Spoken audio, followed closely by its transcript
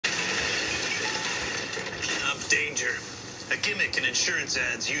Danger. A gimmick in insurance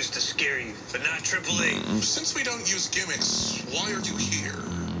ads used to scare you, but not AAA. Since we don't use gimmicks, why are you here?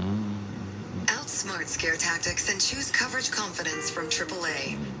 Outsmart scare tactics and choose coverage confidence from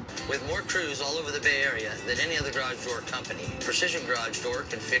AAA. With more crews all over the Bay Area than any other garage door company, Precision Garage Door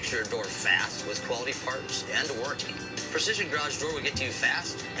can fix your door fast with quality parts and a warranty. Precision Garage Door will get to you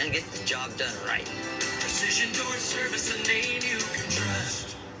fast and get the job done right. Precision Door Service, a name you can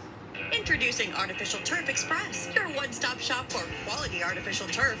trust. Introducing Artificial Turf Express, your one-stop shop for quality artificial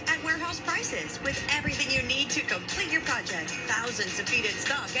turf at warehouse prices, with everything you need to complete your project. Thousands of feet in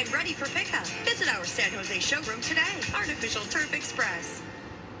stock and ready for pickup. Visit our San Jose showroom today. Artificial Turf Express.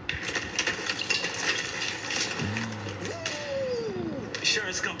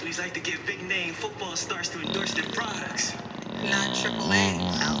 Insurance companies like to get big-name football stars to endorse their products. Not AAA.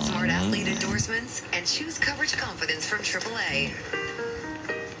 Outsmart athlete endorsements and choose coverage confidence from AAA.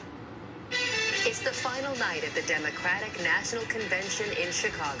 It's the final night of the Democratic National Convention in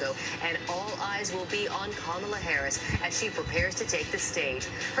Chicago, and all eyes will be on Kamala Harris as she prepares to take the stage.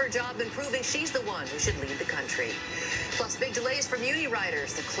 Her job in proving she's the one who should lead the country. Plus, big delays for Muni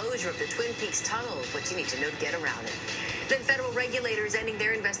riders, the closure of the Twin Peaks Tunnel, what you need to know to get around it. Then federal regulators ending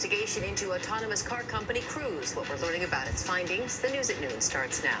their investigation into autonomous car company Cruise. What we're learning about its findings, the News at Noon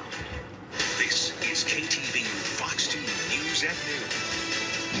starts now. This is KTVU Fox 2 News at Noon.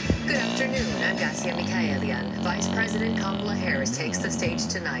 Good afternoon. I'm Dacia Mikaelian. Vice President Kamala Harris takes the stage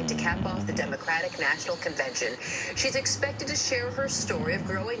tonight to cap off the Democratic National Convention. She's expected to share her story of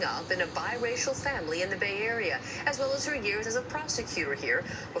growing up in a biracial family in the Bay Area, as well as her years as a prosecutor here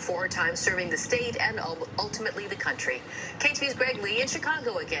before her time serving the state and ultimately the country. KTVU's Greg Lee in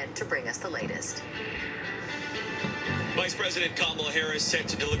Chicago again to bring us the latest. Vice President Kamala Harris set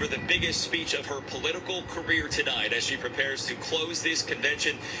to deliver the biggest speech of her political career tonight as she prepares to close this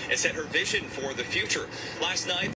convention and set her vision for the future. Last night,